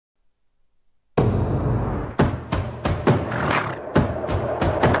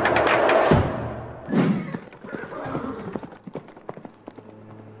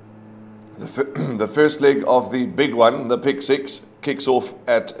The first leg of the big one, the pick six, kicks off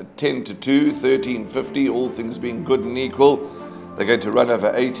at 10 to 2, 13:50, all things being good and equal. They're going to run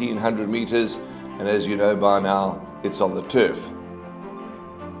over 1,800 metres, and as you know by now, it's on the turf.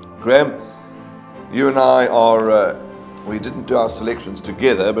 Graham, you and I are, we didn't do our selections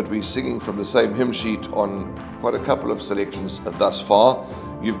together, but we're singing from the same hymn sheet on quite a couple of selections thus far.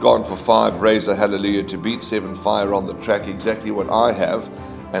 You've gone for 5, Raise a Hallelujah to beat, 7, Fire on the Track, exactly what I have.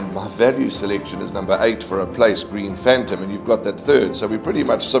 And my value selection is number 8 for a place, Green Phantom, and you've got that third, so we're pretty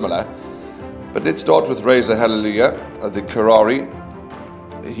much similar. But let's start with Raise a Hallelujah, the Karari.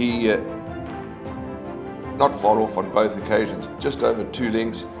 He, not far off on both occasions, just over 2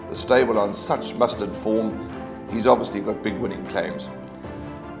 lengths. The stable on such mustard form. He's obviously got big winning claims.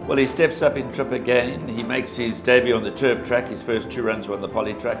 Well, he steps up in trip again. He makes his debut on the turf track. His first 2 runs were on the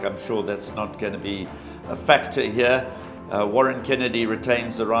poly track. I'm sure that's not going to be a factor here. Warren Kennedy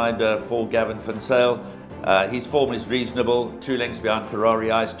retains the ride for Gavin Finsale. His form is reasonable, 2 lengths behind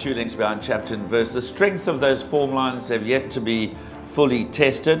Ferrari Ice, 2 lengths behind Chapton Verse. The strength of those form lines have yet to be fully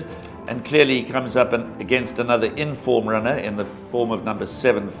tested, and clearly he comes up against another in-form runner in the form of number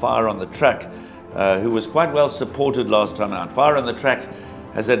 7, Fire on the Track, who was quite well supported last time out. Fire on the Track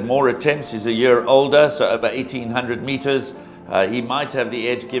has had more attempts. He's a year older, so over 1,800 metres. He might have the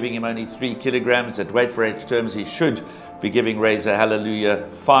edge, giving him only 3 kilograms. At weight for age terms, he should be giving Raise a Hallelujah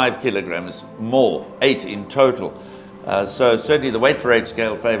 5 kilograms more, 8 in total. So certainly the weight for age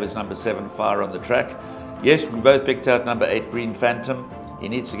scale favours number 7, Fire on the Track. Yes, we both picked out number 8, Green Phantom. He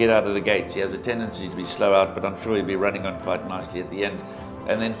needs to get out of the gates. He has a tendency to be slow out, but I'm sure he'll be running on quite nicely at the end.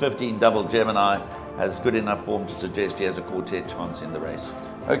 And then 15, Double Gemini, has good enough form to suggest he has a quartet chance in the race.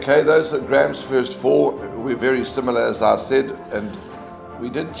 Okay, those are Graham's first 4. We're very similar, as I said, and we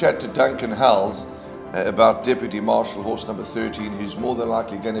did chat to Duncan Howells about Deputy Marshal horse number 13, who's more than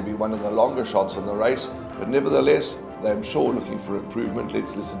likely going to be one of the longer shots in the race, but nevertheless, I'm sure looking for improvement.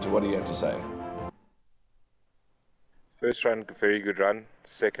 Let's listen to what he had to say. First run, very good run.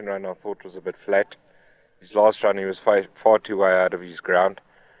 Second run I thought was a bit flat. His last run he was far too way out of his ground.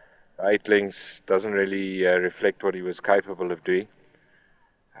 8 lengths doesn't really reflect what he was capable of doing.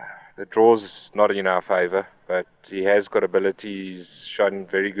 The draw's not in our favour, but he has got ability. He's shown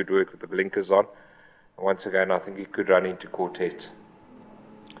very good work with the blinkers on. Once again, I think he could run into quartet.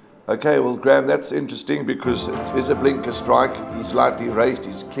 Okay, well, Graham, that's interesting because it is a blinker strike. He's lightly raced.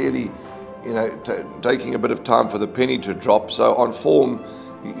 He's clearly, you know, taking a bit of time for the penny to drop. So on form,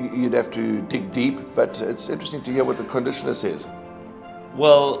 you'd have to dig deep, but it's interesting to hear what the conditioner says.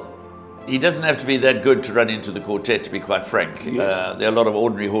 Well, he doesn't have to be that good to run into the quartet, to be quite frank. Yes. There are a lot of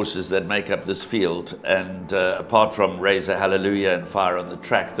ordinary horses that make up this field, and apart from Raise a Hallelujah and Fire on the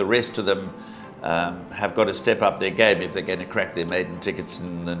Track, the rest of them have got to step up their game if they're going to crack their maiden tickets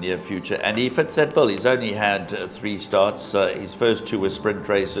in the near future. And he fits that bill. He's only had 3 starts. His first 2 were sprint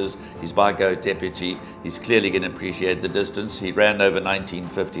races. He's by Go Deputy. He's clearly going to appreciate the distance. He ran over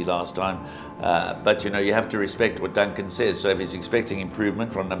 1950 last time. But, you know, you have to respect what Duncan says. So if he's expecting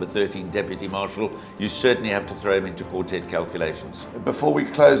improvement from number 13, Deputy Marshal, you certainly have to throw him into quartet calculations. Before we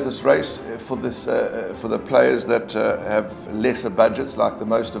close this race, for the players that have lesser budgets like the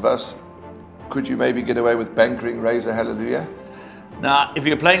most of us, could you maybe get away with bankering Raise a Hallelujah? Now, if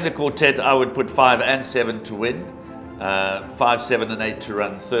you're playing the quartet, I would put 5 and 7 to win, 5, 7 and 8 to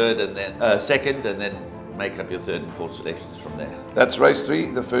run third and then second, and then make up your third and fourth selections from there. That's race 3,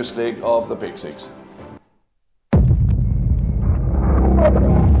 the first leg of the pick six.